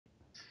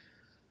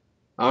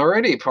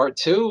Alrighty, part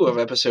two of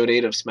episode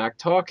 8 of Smack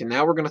Talk, and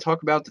now we're going to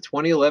talk about the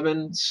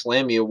 2011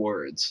 Slammy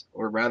Awards,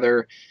 or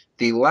rather,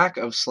 the lack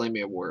of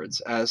Slammy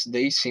Awards, as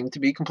they seem to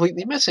be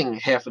completely missing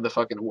half of the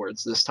fucking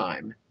awards this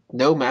time.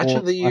 No match Or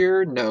of the like,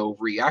 year, no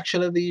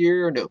reaction of the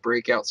year, no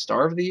breakout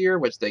star of the year,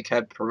 which they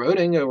kept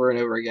promoting over and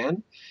over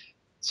again.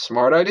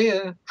 Smart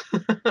idea.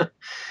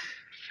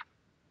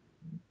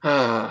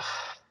 I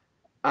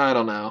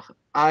don't know.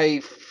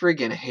 I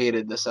friggin'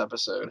 hated this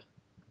episode.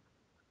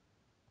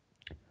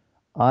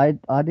 I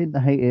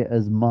didn't hate it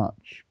as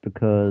much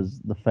because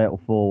the Fatal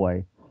Four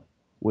Way, The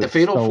which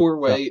Fatal stole Four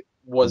the show, Way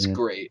was opinion,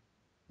 great.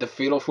 The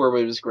Fatal Four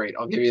Way was great.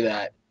 I'll give you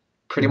that. you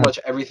Pretty had much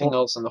everything four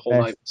else in the whole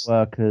night best was.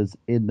 workers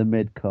in the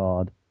mid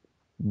card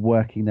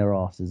working their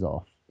asses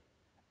off,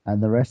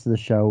 and the rest of the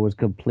show was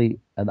complete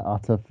and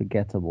utter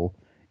forgettable.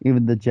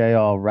 Even the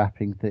JR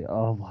rapping thing.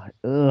 Oh my,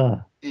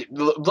 ugh.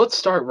 Let's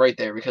start right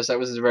there because that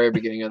was the very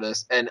beginning of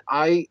this, and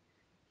I,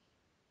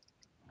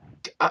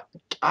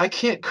 I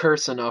can't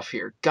curse enough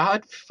here.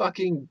 God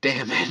fucking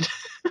damn it!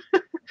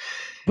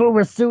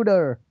 Boomer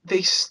Sooner.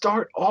 They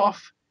start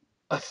off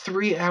a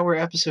 3 hour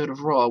episode of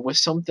Raw with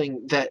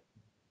something that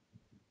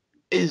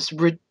is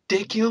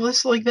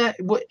ridiculous like that.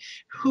 What?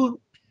 Who?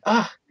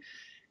 Uh,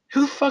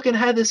 Who fucking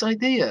had this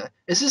idea?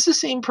 Is this the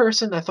same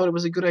person that thought it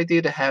was a good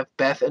idea to have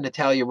Beth and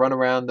Natalia run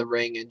around the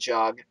ring and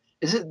jog?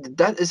 Is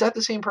that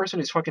the same person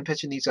who's fucking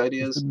pitching these Just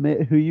ideas?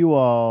 admit who you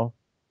are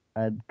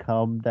and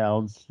calm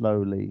down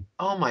slowly.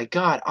 Oh my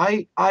god,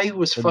 I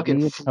was And fucking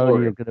me and Tony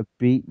are floored. gonna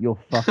beat your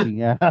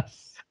fucking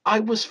ass. I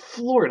was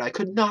floored. I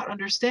could not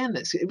understand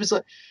this. It was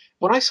like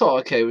when I saw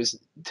okay, it was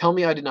tell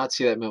me I did not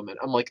see that moment.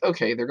 I'm like,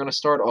 okay, they're gonna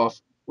start off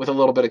with a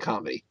little bit of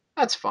comedy.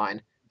 That's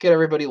fine. Get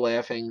everybody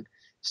laughing.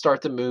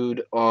 Start the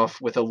mood off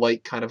with a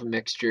light kind of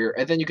mixture,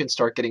 and then you can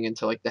start getting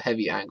into like the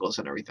heavy angles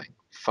and everything.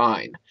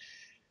 Fine.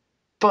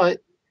 But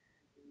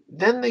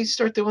then they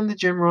start doing the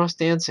Jim Ross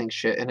dancing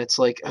shit, and it's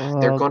like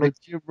they're Oh, gonna the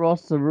Jim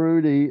Ross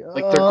Rudy.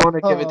 they're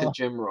gonna give it to Oh.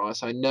 Jim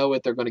Ross. I know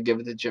it. They're gonna give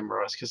it to Jim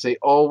Ross because they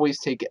always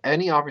take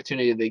any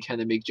opportunity they can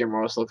to make Jim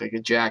Ross look like a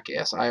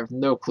jackass. I have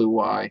no clue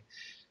why,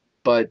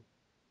 but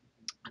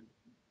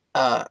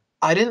uh,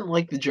 I didn't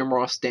like the Jim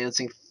Ross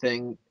dancing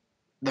thing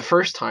the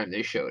first time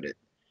they showed it,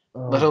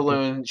 let Oh, but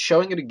alone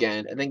showing it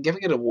again and then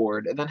giving it an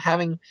award and then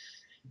having.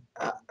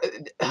 Uh,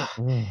 uh,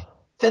 oh,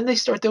 then they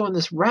start doing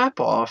this rap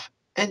off,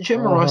 and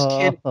Jim Ross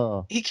can't.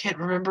 oh, He can't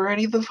remember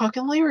any of the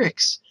fucking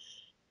lyrics.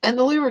 And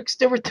the lyrics,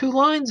 there were two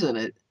lines in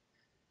it.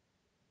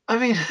 I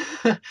mean,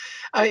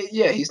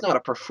 yeah, he's not a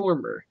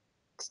performer,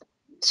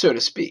 so to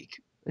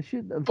speak, they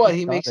shouldn't have but just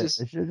he done makes it. this.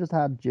 They should have just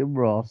had Jim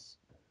Ross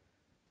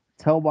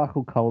tell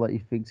Michael Cole that he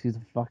thinks he's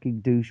a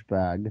fucking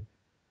douchebag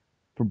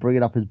for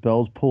bringing up his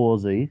Bell's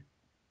palsy,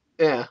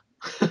 Yeah.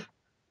 and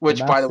Which,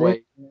 by the that's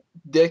it. way,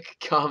 Dick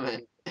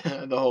comment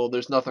the whole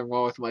 "there's nothing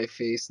wrong with my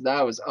face."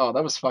 That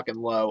was fucking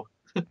low.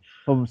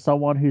 From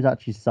someone who's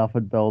actually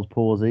suffered Bell's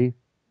palsy,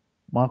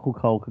 Michael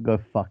Cole could go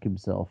fuck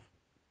himself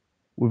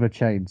with a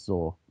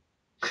chainsaw.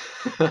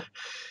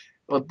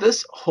 Well,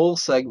 this whole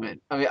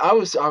segment, I mean, I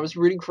was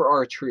rooting for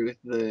R Truth.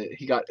 The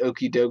he got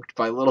okey doked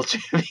by Little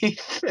Jimmy.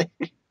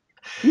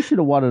 He should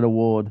have won an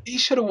award. He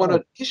should have won.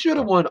 Oh, He should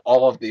have won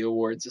all of the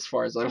awards, as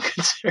far as I'm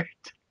concerned.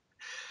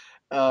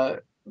 Uh,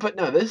 but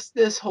no,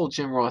 this whole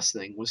Jim Ross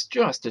thing was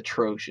just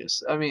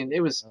atrocious. I mean,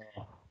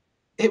 oh.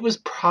 it was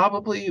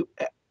probably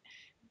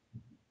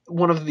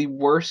one of the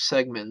worst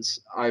segments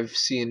I've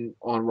seen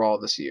on Raw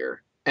this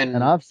year. And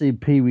And I've seen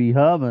Pee Wee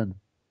Herman.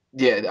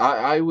 yeah,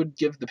 I would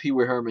give the Pee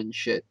Wee Herman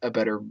shit a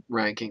better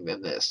ranking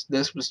than this.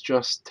 This was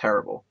just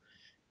terrible.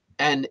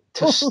 And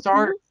to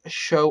start a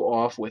show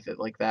off with it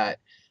like that,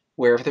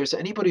 where if there's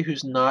anybody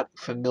who's not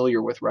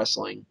familiar with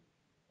wrestling,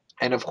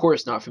 and of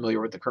course not familiar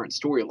with the current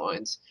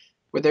storylines,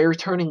 where they're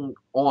turning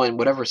on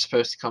whatever's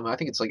supposed to come, I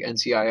think it's like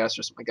NCIS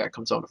or something like that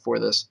comes on before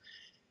this.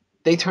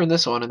 They turn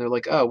this on and they're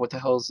like, oh, what the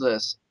hell is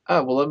this?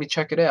 Oh, well, let me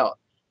check it out.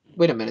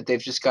 Wait a minute, they've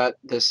just got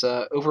this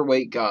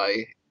overweight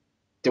guy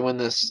doing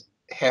this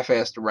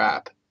half-assed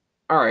rap.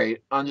 All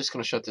right, I'm just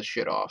gonna shut this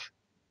shit off.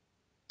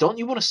 Don't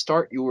you want to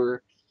start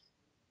your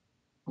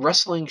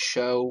wrestling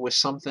show with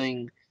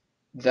something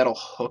that'll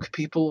hook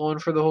people on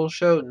for the whole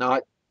show,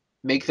 not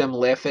make them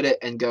laugh at it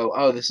and go,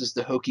 "Oh, this is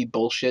the hokey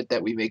bullshit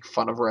that we make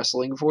fun of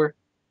wrestling for."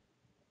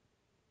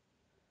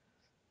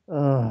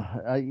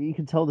 You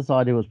can tell this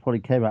idea was probably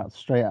came out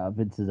straight out of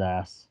Vince's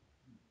ass.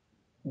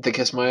 The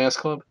Kiss My Ass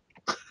Club.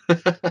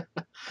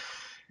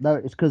 No,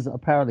 it's because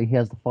apparently he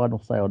has the final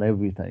say on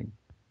everything.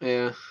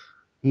 Yeah.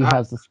 He I,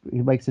 has the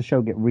he makes the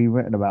show get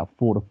rewritten about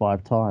 4 to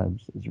 5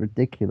 times. It's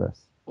ridiculous.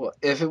 well,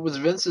 if it was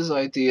Vince's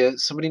idea,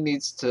 somebody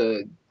needs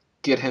to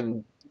get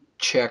him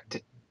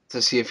checked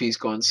to see if he's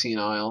gone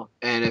senile,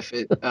 and if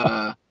it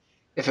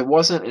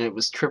wasn't and it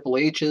was Triple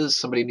H's,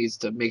 somebody needs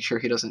to make sure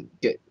he doesn't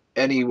get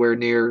anywhere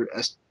near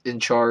as in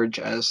charge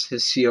as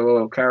his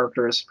COO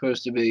character is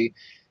supposed to be.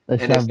 They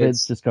And should if have Vince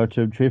it's just go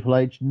to him, Triple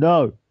H.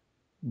 No,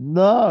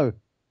 no,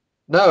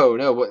 no,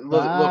 no,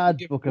 look,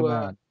 bad Booker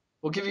man.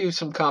 we'll give you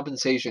some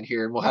compensation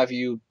here, and we'll have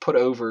you put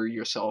over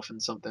yourself in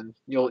something.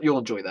 You'll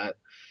enjoy that.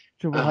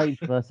 Triple Uh, H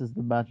versus the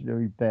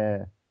imaginary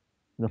bear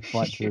in a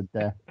fight to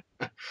the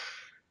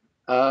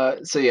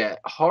death. so yeah,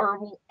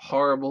 horrible,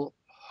 horrible,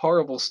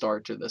 horrible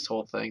start to this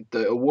whole thing.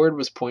 The award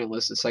was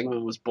pointless. The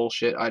segment was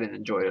bullshit. I didn't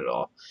enjoy it at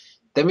all.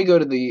 Then we go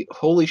to the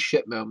holy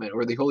shit moment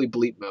or the holy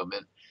bleep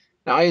moment.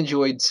 Now I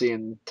enjoyed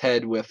seeing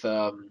Ted with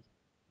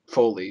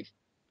Foley.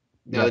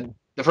 Now Yep.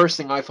 the first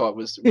thing I thought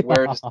was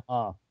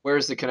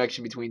where's the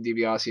connection between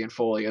DiBiase and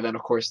Foley? And then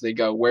of course they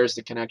go, where's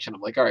the connection?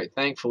 I'm like, all right,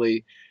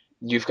 thankfully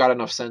you've got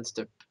enough sense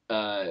to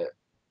uh,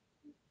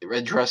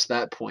 address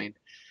that point.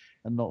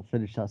 And not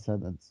finish that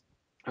sentence.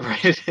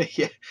 Right?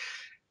 Yeah.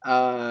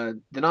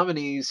 The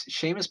nominees: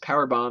 Sheamus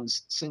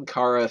powerbombs Sin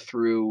Cara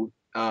through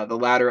the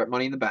ladder at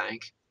Money in the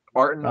Bank.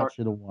 Orton, That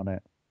should have won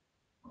it.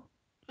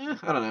 I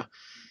don't know.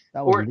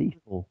 That was Or,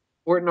 lethal.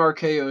 Orton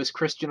RKO's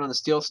Christian on the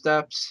steel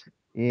steps.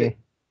 Yeah.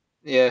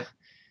 Yeah.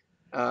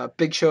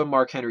 Big Show and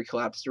Mark Henry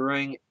collapsed the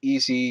ring.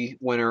 Easy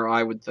winner,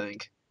 I would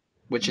think,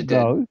 which it did.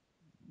 No.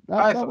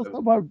 I That thought was it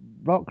was. not my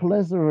Brock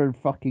Lesnar and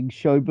fucking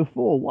show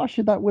before. Why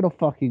should that win a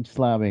fucking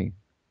Slammy?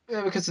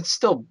 Yeah, because it's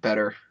still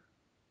better.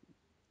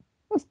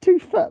 That's two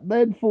fat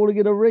men falling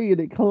in a ring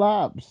and it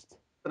collapsed.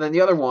 And then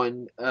the other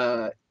one,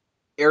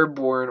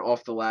 Airborne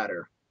off the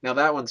ladder. Now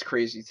that one's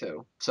crazy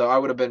too. So I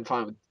would have been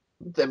fine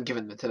with them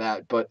giving it to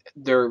that, but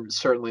they're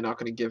certainly not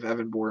going to give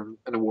Evan Bourne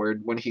an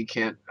award when he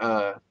can't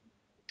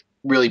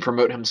really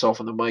promote himself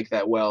on the mic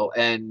that well,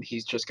 and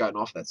he's just gotten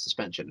off that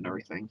suspension and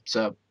everything.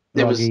 So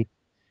Druggy.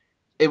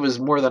 it was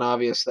more than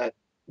obvious that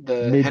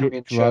the Henry Midget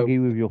and Show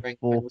druggy with your ring thing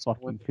four was going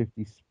fucking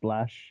 50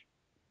 splash.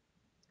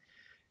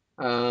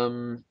 to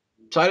win.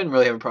 So I didn't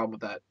really have a problem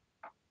with that.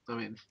 I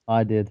mean,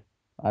 I did.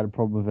 I had a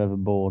problem with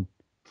Evan Bourne.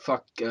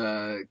 fuck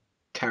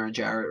Karen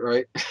Jarrett,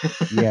 right?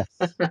 Yes.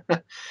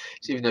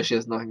 Even though she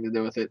has nothing to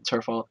do with it, it's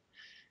her fault.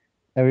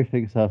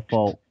 Everything's her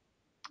fault.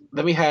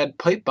 Then we had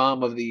Pipe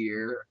Bomb of the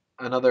Year,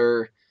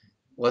 another.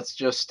 Let's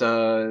just.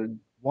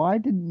 Why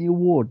didn't the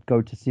award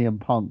go to CM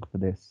Punk for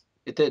this?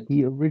 It did.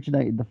 He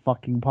originated the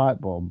fucking pipe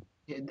bomb.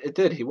 It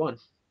did. He won.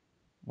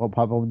 What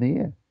pipe bomb of the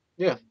year?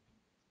 Yeah.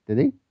 Did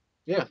he?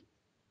 Yeah.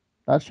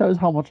 That shows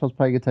how much I was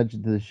paying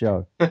attention to the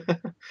show.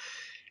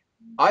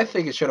 I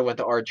think it should have went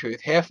to R-Truth.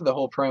 Half of the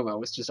whole promo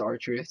was just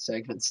R-Truth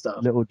segment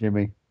stuff. Little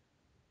Jimmy.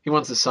 He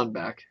wants his son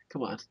back.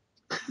 Come on.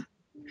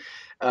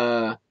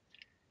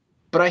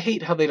 But I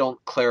hate how they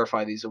don't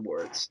clarify these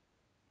awards.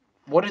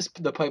 What is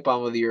the Pipe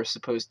Bomb of the Year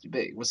supposed to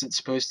be? Was it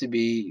supposed to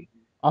be?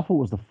 I thought it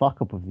was the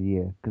fuck up of the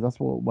year because that's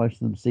what most of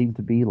them seem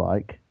to be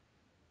like.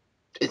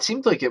 It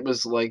seemed like it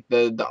was like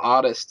the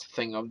oddest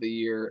thing of the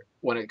year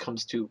when it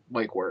comes to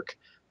mic work.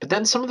 But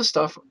then some of the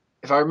stuff,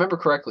 if I remember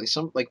correctly,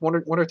 some like one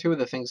or two of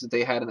the things that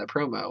they had in that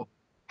promo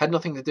had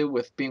nothing to do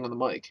with being on the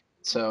mic.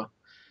 So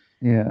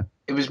Yeah.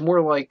 it was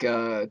more like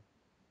the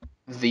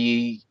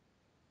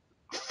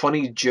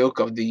funny joke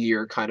of the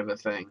year kind of a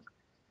thing.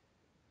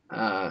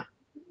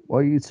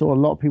 Well, you saw a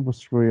lot of people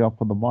screwing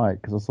up on the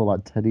mic because I saw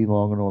like Teddy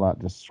Long and all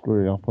that just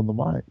screwing up on the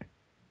mic.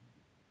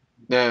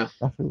 Yeah.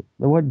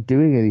 They weren't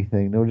doing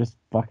anything. They were just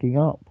fucking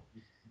up.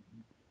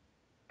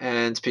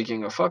 And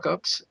speaking of fuck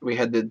ups, we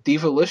had the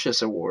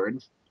Divalicious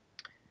Award,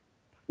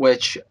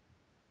 which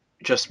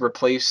just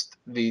replaced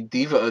the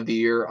Diva of the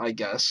Year, I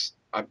guess.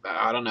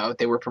 I don't know.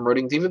 They were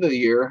promoting Diva of the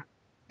Year,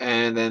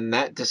 and then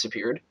that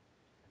disappeared.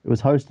 It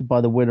was hosted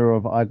by the winner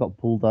of I Got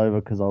Pulled Over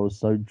Because I Was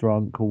So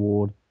Drunk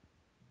award.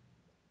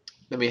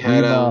 Then we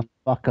had Rima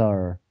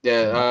Fucker.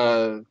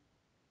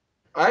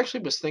 I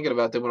actually was thinking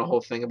about doing a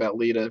whole thing about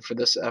Lita for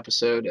this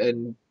episode,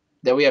 and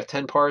then we have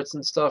 10 parts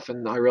and stuff,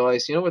 and I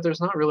realized, you know what,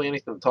 there's not really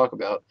anything to talk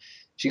about.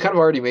 She kind of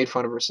already made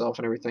fun of herself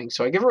and everything,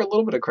 so I give her a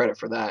little bit of credit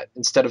for that,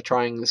 instead of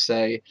trying to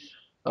say,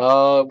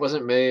 oh, it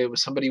wasn't me, it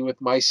was somebody with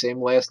my same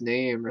last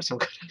name, or some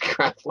kind of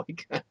crap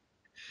like that.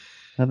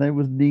 Her name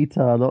was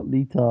Nita, not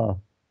Lita.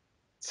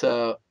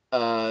 So,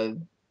 Lita's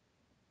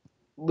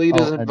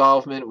Oh, and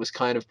involvement was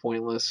kind of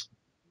pointless.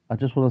 I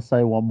just want to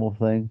say one more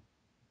thing.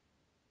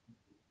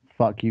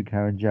 Fuck you,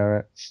 Karen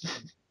Jarrett.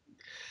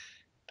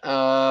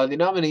 The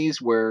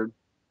nominees were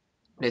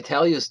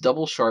Natalia's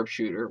double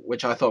sharpshooter,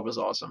 which I thought was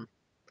awesome.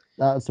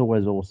 That's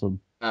always awesome.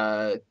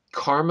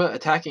 Karma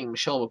attacking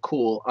Michelle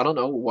McCool. I don't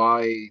know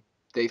why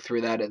they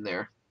threw that in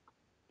there.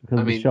 Because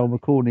I mean, Michelle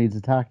McCool needs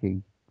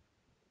attacking.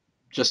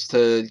 just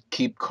to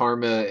keep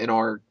Karma in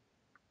our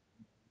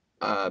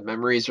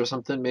memories or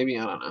something, maybe?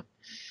 I don't know.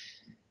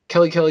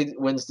 Kelly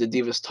wins the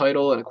Divas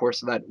title, and of course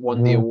that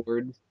won the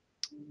award.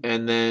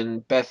 And then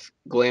Beth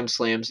glam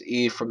slams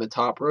Eve from the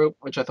top rope,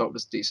 which I thought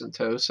was decent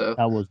too. So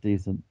That was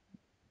decent.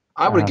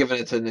 I would have given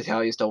it to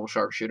Natalia's double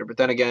sharpshooter, but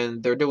then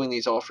again, they're doing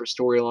these all for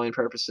storyline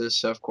purposes,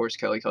 so of course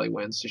Kelly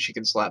wins, so she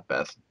can slap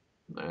Beth.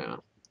 Yeah.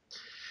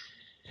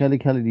 Kelly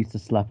needs to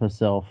slap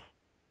herself.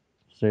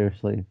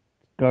 Seriously.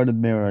 Go in the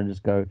mirror and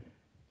just go,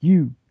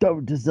 you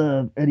don't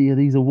deserve any of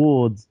these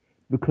awards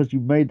because you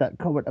made that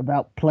comment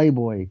about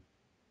Playboy.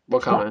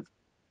 What comment?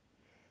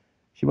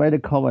 She made a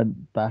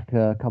comment back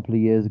a couple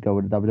of years ago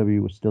when the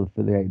WWE was still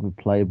affiliated with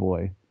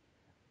Playboy.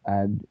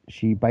 And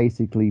she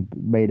basically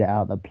made it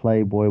out that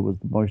Playboy was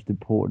the most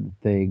important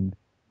thing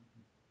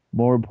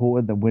more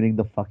important than winning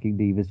the fucking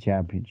Divas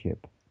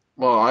Championship.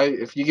 Well,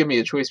 if you give me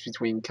a choice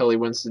between Kelly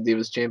wins the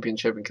Divas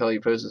Championship and Kelly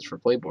poses for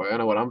Playboy, I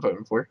know what I'm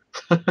voting for.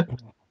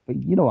 But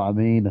you know what I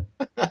mean.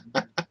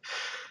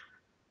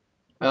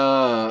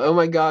 Oh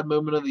my God,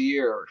 moment of the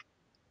year.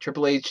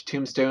 Triple H,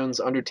 Tombstone's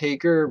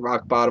Undertaker,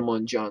 Rock Bottom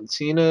on John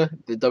Cena,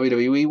 the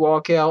WWE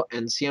walkout,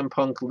 and CM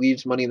Punk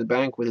leaves Money in the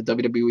Bank with a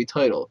WWE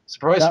title.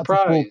 Surprise, That's a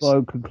surprise.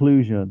 foregone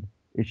conclusion.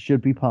 It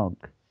should be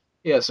Punk.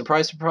 Yeah,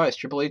 surprise, surprise.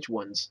 Triple H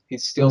wins. He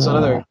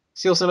Ugh,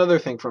 steals another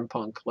thing from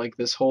Punk, like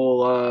this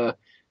whole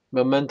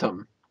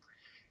momentum.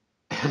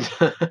 And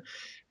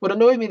what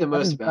annoyed me the and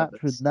most his about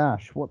match with this,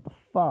 Nash. What the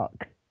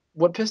fuck?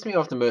 what pissed me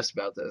off the most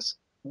about this,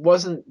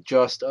 wasn't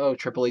just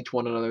Triple H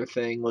won another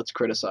thing. Let's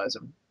criticize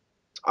him.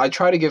 I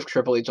try to give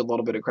Triple H a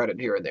little bit of credit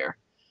here and there,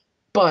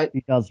 but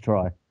He does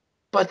try.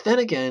 then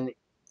again,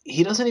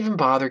 he doesn't even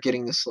bother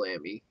getting the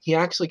Slammy. He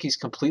acts like he's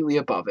completely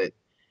above it,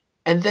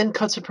 and then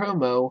cuts a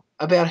promo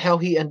about how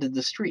he ended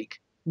the streak.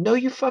 No,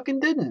 you fucking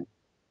didn't.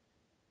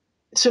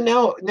 So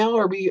now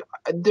are we?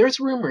 There's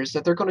rumors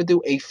that they're going to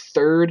do a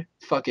third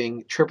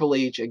fucking Triple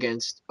H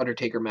against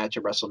Undertaker match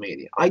at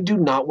WrestleMania. I do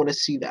not want to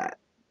see that.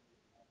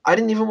 I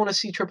didn't even want to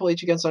see Triple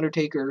H against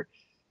Undertaker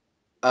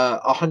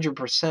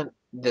 100%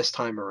 this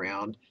time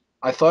around.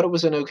 I thought it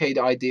was an okay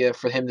idea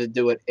for him to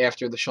do it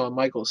after the Shawn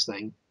Michaels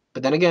thing.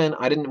 But then again,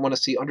 I didn't want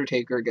to see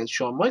Undertaker against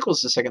Shawn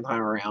Michaels the second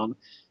time around.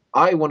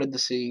 I wanted to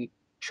see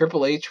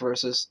Triple H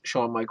versus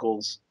Shawn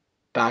Michaels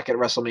back at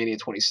WrestleMania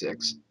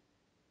 26.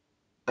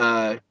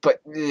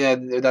 But yeah,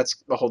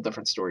 that's a whole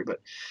different story.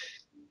 But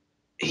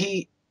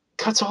he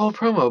cuts a whole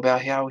promo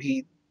about how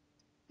he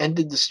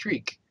ended the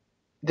streak.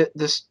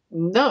 This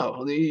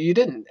no, you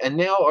didn't. And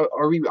now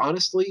are we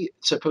honestly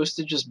supposed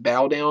to just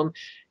bow down?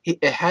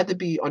 It had to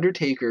be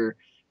Undertaker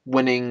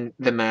winning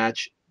the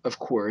match, of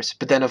course.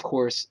 But then, of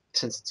course,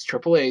 since it's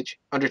Triple H,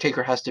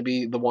 Undertaker has to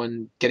be the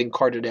one getting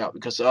carted out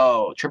because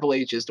Triple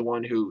H is the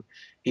one who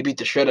he beat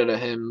the shit out of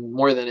him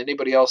more than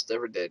anybody else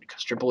ever did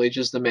because Triple H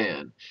is the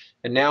man.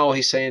 And now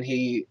he's saying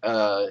he's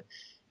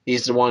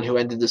the one who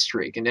ended the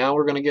streak. And now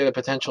we're gonna get a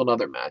potential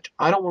another match.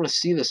 I don't want to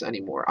see this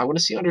anymore. I want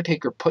to see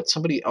Undertaker put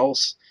somebody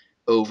else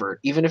over,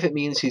 even if it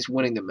means he's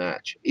winning the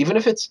match. Even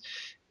if it's,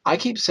 I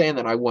keep saying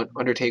that I want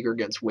Undertaker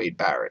against Wade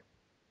Barrett,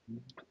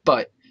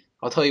 but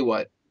I'll tell you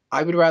what,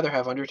 I would rather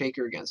have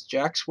Undertaker against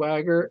Jack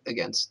Swagger,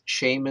 against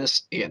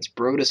Sheamus, against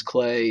Brodus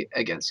Clay,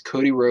 against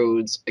Cody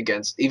Rhodes,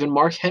 against even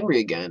Mark Henry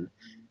again.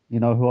 You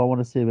know who I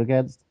want to see him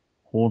against?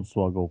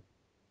 Hornswoggle.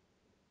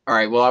 All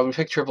right, well, I would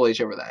pick Triple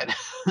H over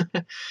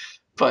that.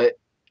 But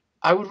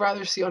I would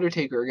rather see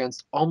Undertaker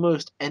against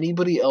almost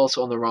anybody else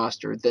on the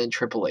roster than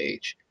Triple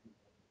H.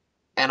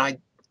 And I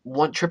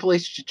want Triple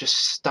H to just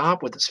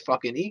stop with this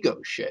fucking ego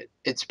shit.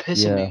 It's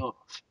pissing me Yeah,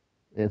 off.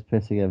 it's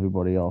pissing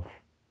everybody off.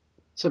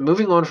 So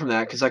moving on from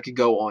that, because I could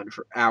go on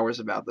for hours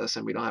about this,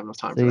 and we don't have enough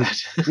time for See,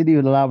 that. you didn't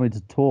even allow me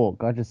to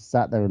talk. I just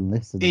sat there and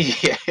listened.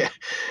 Yeah,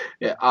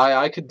 yeah.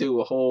 I could do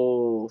a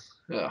whole.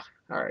 All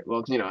right.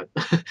 Well,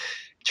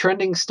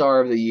 trending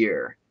star of the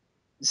year: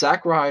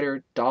 Zack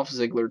Ryder, Dolph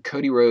Ziggler,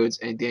 Cody Rhodes,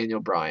 and Daniel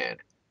Bryan.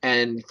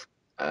 And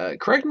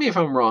correct me if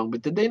I'm wrong,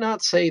 but did they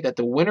not say that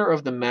the winner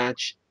of the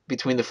match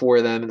between the four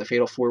of them in the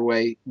Fatal Four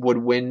Way would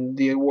win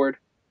the award?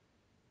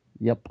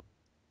 Yep.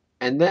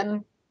 And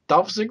then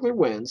Dolph Ziggler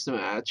wins the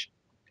match,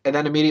 and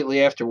then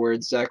immediately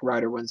afterwards, Zack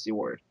Ryder wins the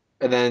award,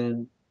 and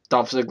then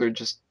Dolph Ziggler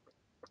just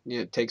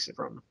takes it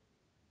from him.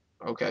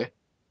 Okay,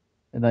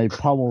 And then he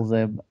pummels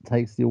him,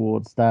 takes the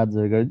award, stands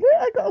there and goes, "Yeah,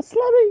 I got a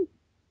Slammy."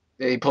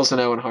 yeah, he pulls an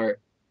Owen Hart.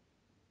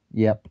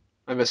 Yep.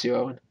 I miss you,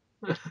 Owen.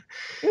 It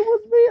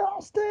was me,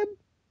 Austin.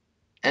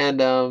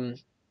 And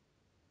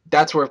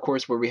that's where, of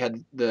course, where we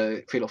had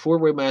the Fatal Four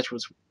Way match,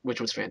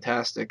 which was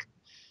fantastic.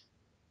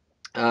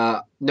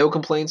 No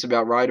complaints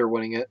about Ryder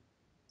winning it.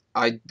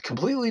 I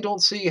completely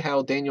don't see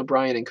how Daniel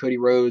Bryan and Cody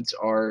Rhodes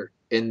are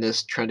in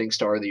this trending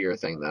star of the year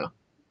thing, though.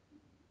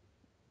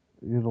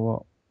 You know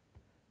what?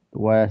 The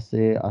way I see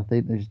it, I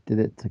think they just did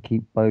it to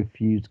keep both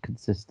feuds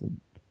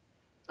consistent.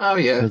 Oh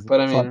yeah, Because it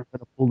but I looks like mean, they're going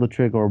to pull the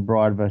trigger on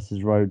Bryan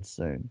versus Rhodes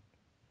soon.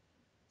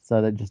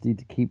 So they just need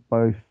to keep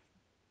both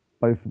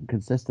of them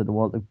consistent. And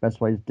what the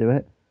best way to do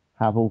it?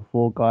 Have all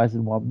four guys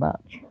in one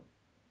match.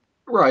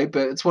 right,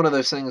 but it's one of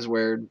those things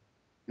where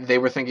they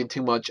were thinking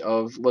too much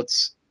of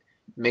let's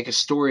make a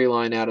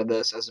storyline out of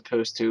this as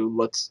opposed to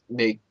let's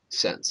make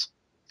sense.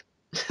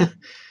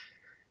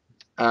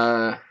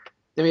 uh,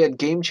 then we had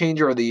Game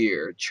Changer of the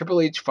Year.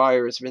 Triple H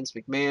fires Vince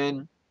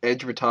McMahon,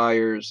 Edge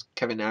retires,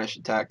 Kevin Nash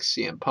attacks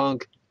CM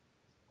Punk,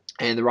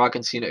 and The Rock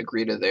and Cena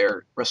agree to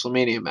their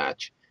WrestleMania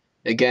match.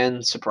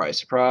 Again, surprise,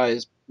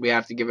 surprise, we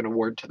have to give an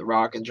award to The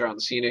Rock and John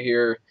Cena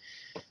here.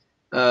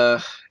 Uh,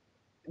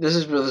 this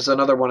is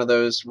another one of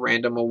those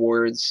random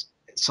awards,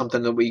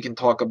 something that we can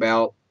talk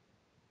about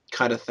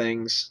kind of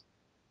things.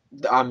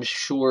 I'm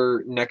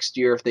sure next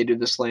year, if they do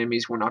the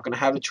Slammies, we're not going to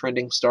have a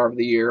Trending Star of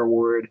the Year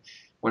award.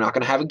 We're not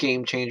going to have a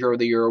Game Changer of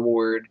the Year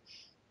award.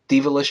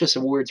 Divalicious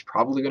Award's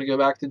probably going to go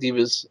back to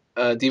Diva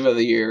of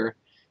the Year.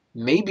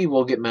 Maybe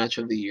we'll get Match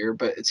of the Year,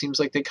 but it seems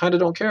like they kind of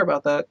don't care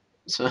about that.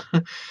 So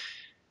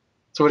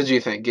So what did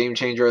you think? Game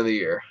changer of the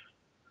year?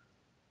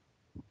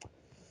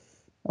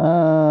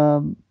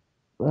 Um,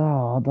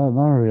 oh, I don't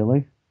know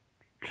really.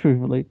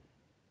 Truthfully,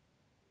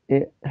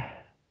 it.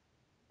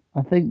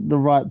 I think the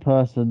right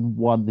person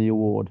won the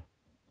award.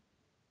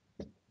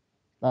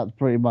 That's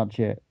pretty much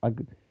it.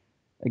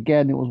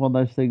 Again, it was one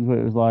of those things where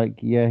it was like,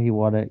 yeah, he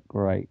won it,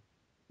 great.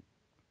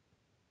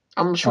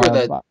 I'm sure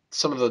that But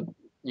some of the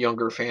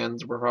younger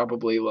fans were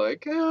probably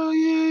like, "Oh,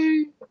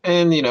 yay!"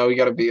 And you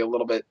got to be a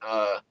little bit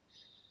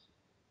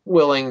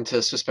willing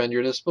to suspend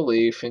your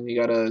disbelief, and you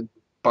got to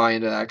buy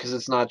into that because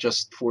it's not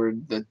just for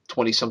the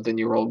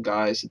 20-something-year-old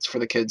guys; it's for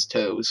the kids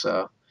too.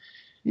 So,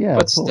 yeah,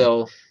 but of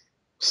course.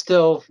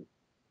 still,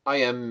 I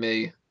am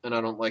me, and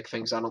I don't like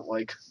things I don't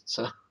like.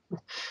 So,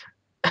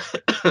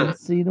 Did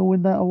Cena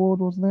win that award,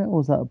 wasn't it? Or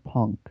was that a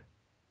Punk?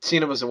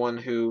 Cena was the one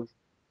who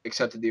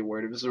accepted the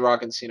award. It was The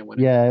Rock and Cena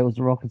winning. Yeah, it was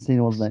The Rock and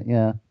Cena, wasn't it?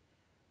 Yeah.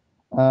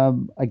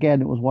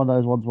 Again, it was one of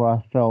those ones where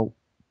I felt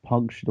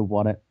Punk should have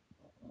won it,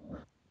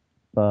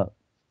 but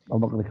I'm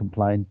not going to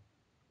complain.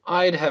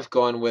 I'd have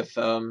gone with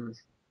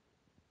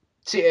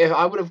See, if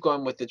I would have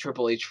gone with the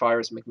Triple H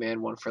fires McMahon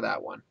one for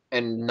that one,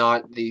 and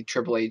not the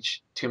Triple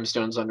H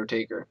Tombstones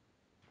Undertaker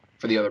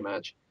for the other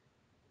match,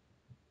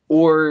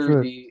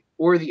 True.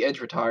 or the Edge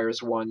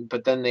retires one.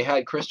 But then they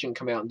had Christian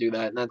come out and do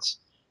that, and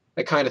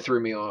that kind of threw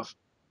me off.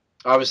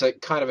 I was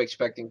like kind of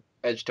expecting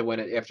Edge to win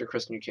it after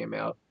Christian came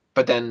out,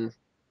 but then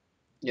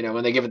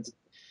when they give it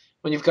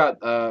when you've got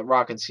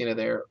Rock and Cena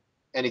there,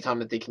 anytime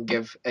that they can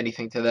give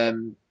anything to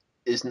them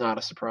is not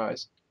a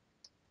surprise.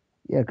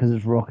 Yeah, because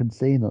it's Rock and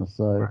Cena,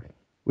 so Right.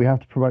 we have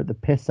to promote the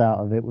piss out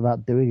of it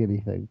without doing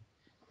anything.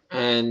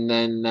 And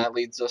then that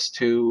leads us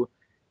to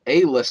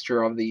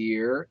A-lister of the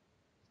year,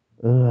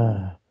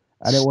 Ugh.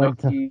 And it went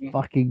to Snooki,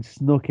 fucking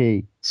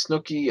Snooky.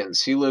 Snooki and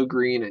CeeLo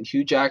Green and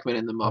Hugh Jackman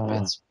and the Oh,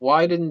 Muppets.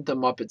 Why didn't the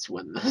Muppets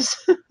win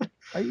this?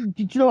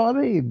 did you know what I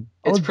mean?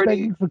 I it's was pretty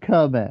begging for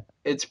Kermit.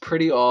 it's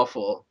pretty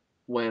awful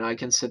when I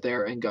can sit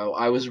there and go,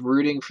 I was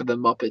rooting for the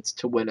Muppets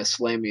to win a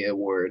Slammy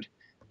award,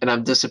 and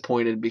I'm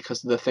disappointed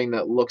because the thing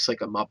that looks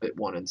like a Muppet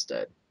won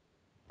instead.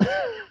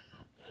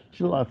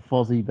 She looked like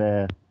Fozzie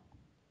Bear.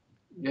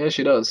 Yeah,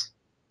 she does.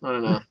 I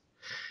don't know.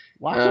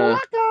 Waka Uh,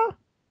 waka.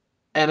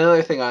 and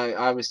another thing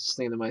I was just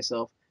thinking to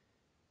myself,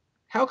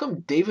 how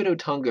come David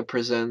Otunga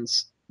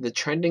presents the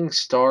Trending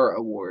Star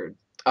Award?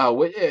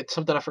 It's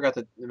something I forgot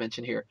to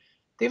mention here.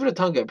 David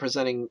Otunga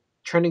presenting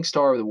Trending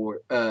Star of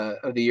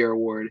the Year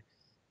award,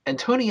 and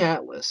Tony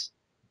Atlas.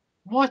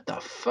 What the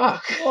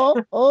fuck? Oh,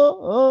 oh,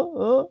 oh,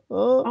 oh,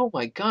 oh. Oh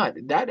my god!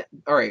 That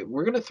all right?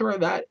 We're gonna throw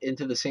that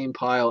into the same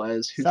pile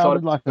as who thought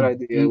it Sounded was like a good a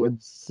idea with beaten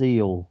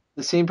seal.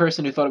 the same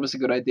person who thought it was a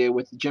good idea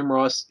with the Jim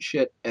Ross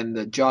shit and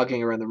the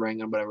jogging around the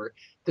ring and whatever.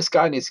 This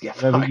guy needs to get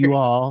Wherever you fired.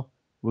 are,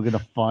 we're gonna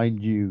find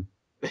you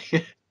and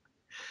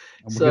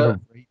we're So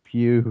gonna rape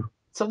you.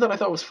 something I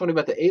thought was funny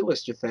about the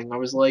A-lister thing, I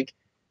was like,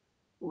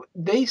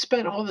 they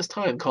spent all this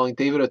time calling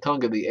David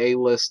Otunga the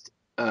A-list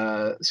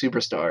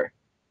superstar,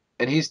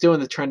 and he's doing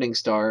the trending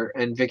star,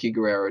 and Vicky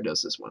Guerrero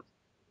does this one.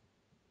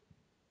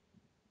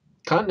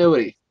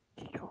 Continuity.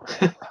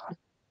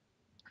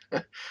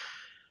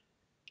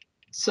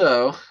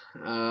 So,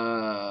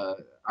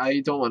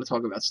 I don't want to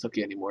talk about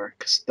Snooki anymore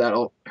because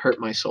that'll hurt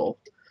my soul.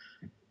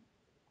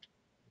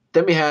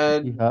 Then we He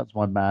had hurts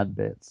my mad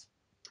bits.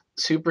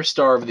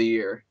 Superstar of the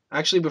Year.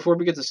 Actually, before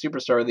we get to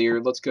Superstar of the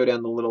Year, let's go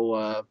down the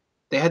little.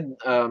 They had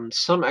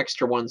some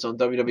extra ones on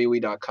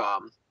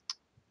WWE.com.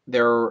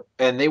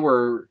 They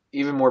were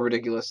even more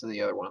ridiculous than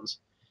the other ones.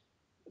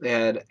 They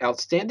had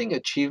Outstanding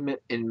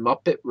Achievement in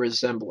Muppet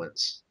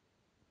Resemblance,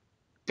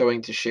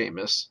 going to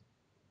Sheamus.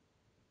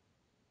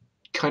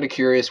 Kind of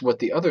curious what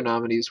the other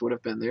nominees would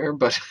have been there,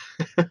 but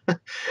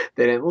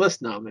they didn't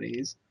list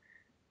nominees.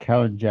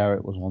 Karen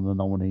Jarrett was one of the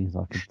nominees,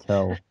 I could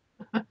tell.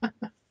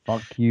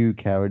 Fuck you,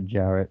 Karen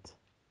Jarrett.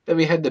 Then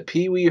we had the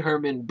Pee Wee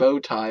Herman Bow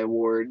Tie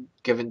Award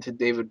given to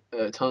David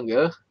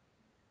Tunga.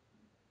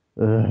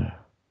 Ugh.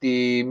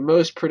 The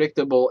most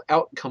predictable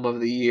outcome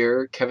of the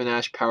year, Kevin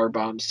Nash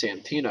powerbombed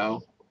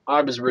Santino.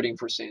 I was rooting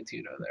for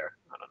Santino there.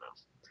 I don't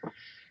know.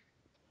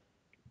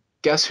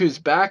 Guess who's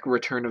back?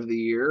 Return of the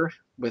year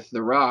with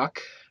The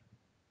Rock.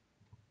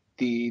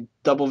 The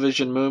double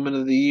vision moment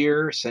of the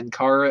year, Sin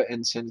Cara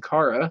and Sin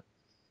Cara,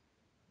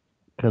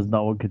 Because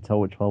no one could tell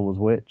which one was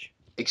which.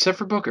 except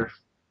for Booker.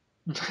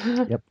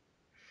 Yep.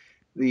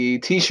 The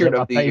Get T-shirt my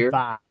of the pay year,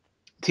 five.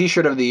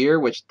 T-shirt of the year,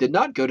 which did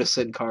not go to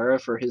Sin Cara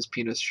for his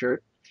penis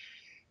shirt.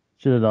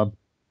 Should have done.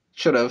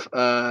 Should have.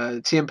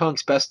 CM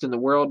Punk's best in the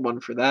world,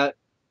 one for that.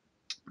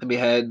 Then we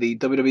had the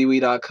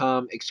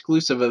WWE.com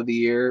exclusive of the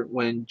year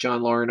when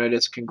John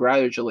Laurinaitis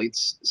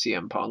congratulates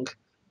CM Punk.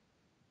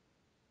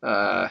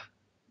 Uh,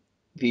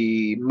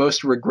 the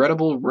most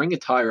regrettable ring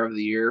attire of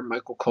the year,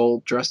 Michael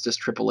Cole dressed as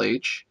Triple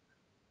H.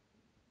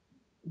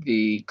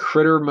 The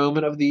critter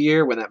moment of the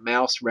year when that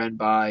mouse ran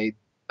by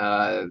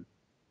uh,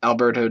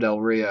 Alberto Del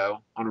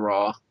Rio on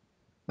Raw.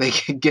 They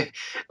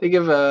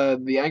give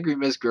the Angry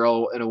Miss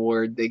Girl an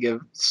award. They give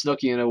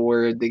Snooki an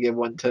award. They give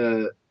one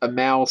to a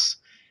mouse.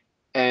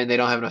 and they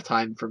don't have enough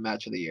time for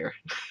match of the year.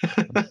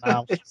 The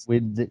mouse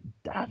wins it.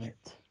 Damn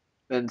it.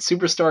 Then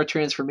Superstar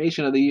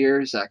Transformation of the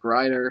Year, Zack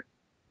Ryder.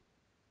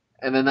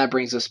 And then that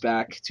brings us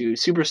back to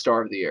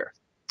Superstar of the Year.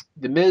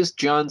 The Miz,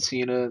 John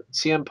Cena,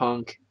 CM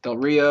Punk, Del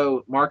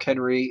Rio, Mark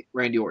Henry,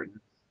 Randy Orton.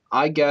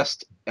 I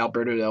guessed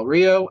Alberto Del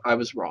Rio. I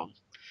was wrong.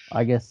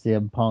 I guess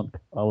CM Punk.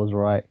 I was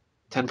right.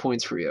 10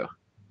 points for you.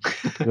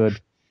 Good.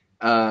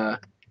 Uh,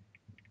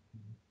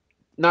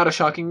 not a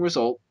shocking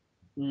result.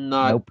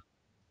 Not Nope.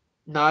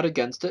 not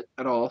against it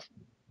at all.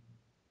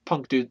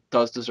 Punk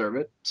does deserve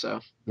it. So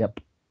Yep.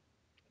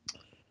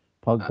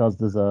 Punk uh, does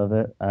deserve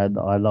it, and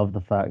I love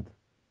the fact.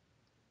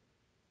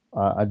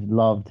 I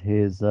loved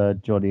his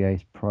Johnny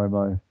Ace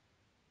promo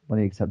when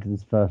he accepted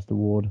his first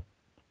award.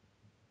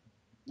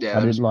 yeah, I that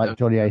didn't was like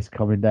Johnny Ace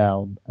coming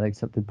down and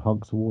accepting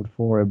Punk's award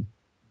for him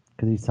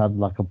because he sounded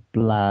like a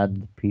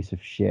bland piece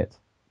of shit.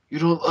 You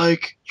don't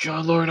like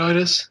John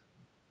Laurinaitis?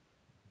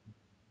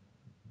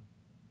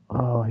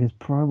 Oh, his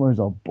promos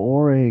are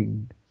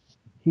boring.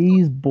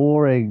 He's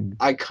boring.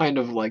 I kind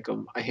of like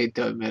him. I hate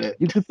to admit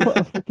You it. could put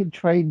a fucking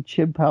trained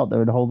chimp out there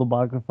and hold the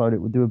microphone.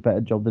 It would do a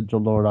better job than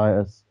John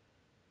Laurinaitis.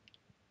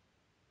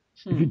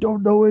 If you Hmm.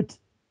 don't know it,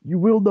 you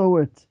will know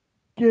it.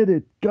 Get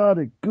it. Got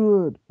it.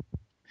 Good.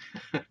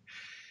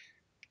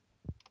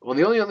 Well,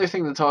 the only other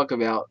thing to talk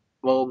about,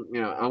 well,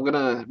 we're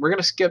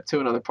gonna skip to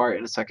another part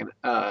in a second.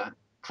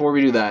 Before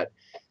we do that,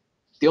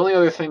 the only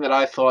other thing that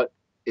I thought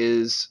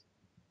is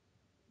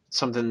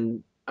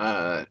something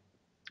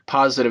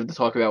positive to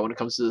talk about when it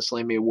comes to the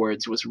Slammy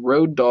Awards was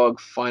Road Dogg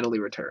finally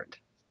returned.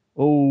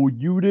 Oh,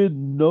 you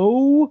didn't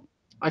know?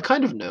 I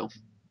kind of knew,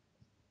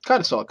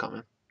 kind of saw it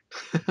coming,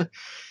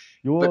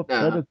 You but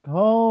better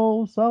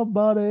call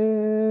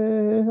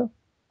somebody.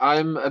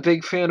 I'm a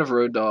big fan of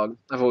Road Dogg.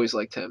 I've always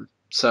liked him,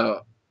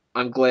 so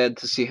I'm glad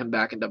to see him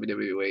back in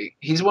WWE.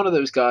 He's one of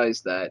those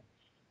guys that,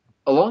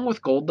 along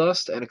with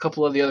Goldust and a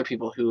couple of the other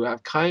people who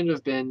have kind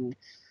of been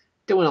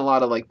doing a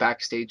lot of like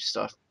backstage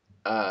stuff,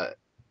 uh,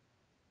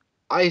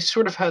 I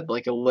sort of had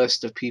like a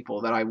list of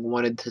people that I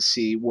wanted to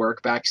see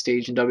work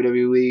backstage in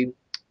WWE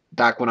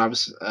back when I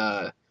was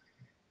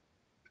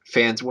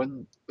fans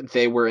when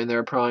they were in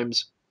their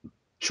primes.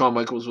 Shawn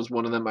Michaels was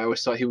one of them. I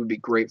always thought he would be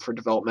great for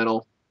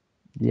developmental.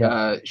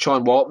 Yep,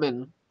 Sean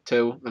Waltman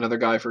too, another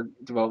guy for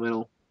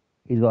developmental.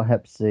 he's got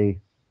Hep C.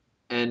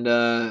 And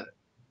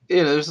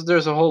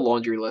there's a whole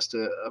laundry list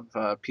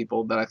of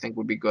people that I think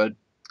would be good.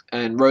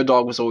 And Road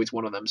Dogg was always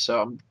one of them.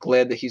 So I'm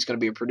glad that he's going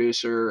to be a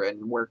producer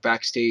and work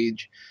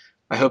backstage.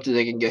 I hope that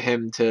they can get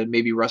him to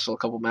maybe wrestle a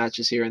couple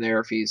matches here and there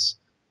if he's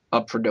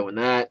up for doing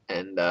that.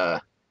 And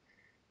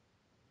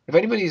if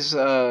anybody's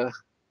not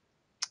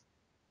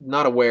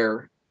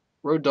aware,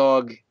 Road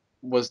Dogg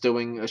was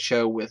doing a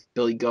show with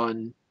Billy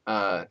Gunn,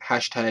 hashtag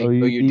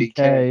OUDK.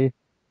 OUDK.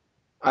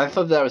 I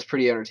thought that was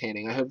pretty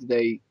entertaining. I hope that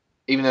they,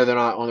 even though they're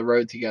not on the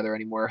road together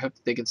anymore, I hope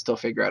that they can still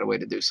figure out a way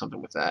to do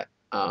something with that.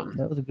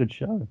 That was a good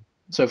show.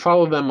 So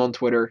follow them on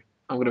Twitter.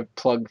 I'm going to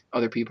plug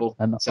other people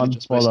And instead of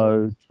just myself.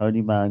 unfollow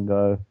Tony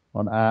Mango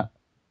on at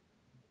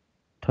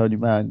Tony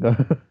Mango.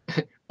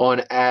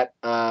 On at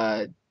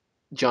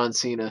John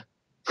Cena.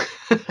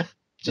 Yeah,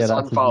 Just that's his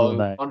real unfollow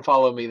name.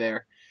 unfollow me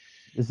there.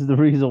 This is the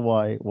reason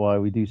why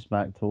we do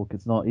Smack Talk.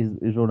 It's not his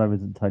real name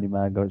isn't Tony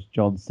Mango. It's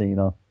John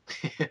Cena.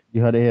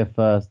 You heard it here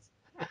first.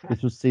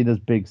 This was Cena's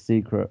big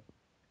secret.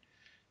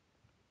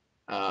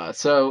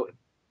 So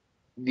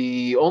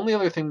the only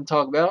other thing to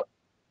talk about,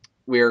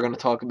 we are going to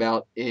talk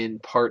about in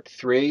part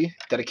 3,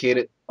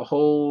 dedicated a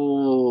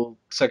whole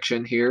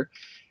section here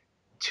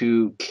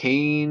to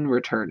Kane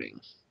returning.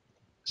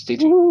 Stay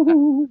tuned.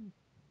 Woo!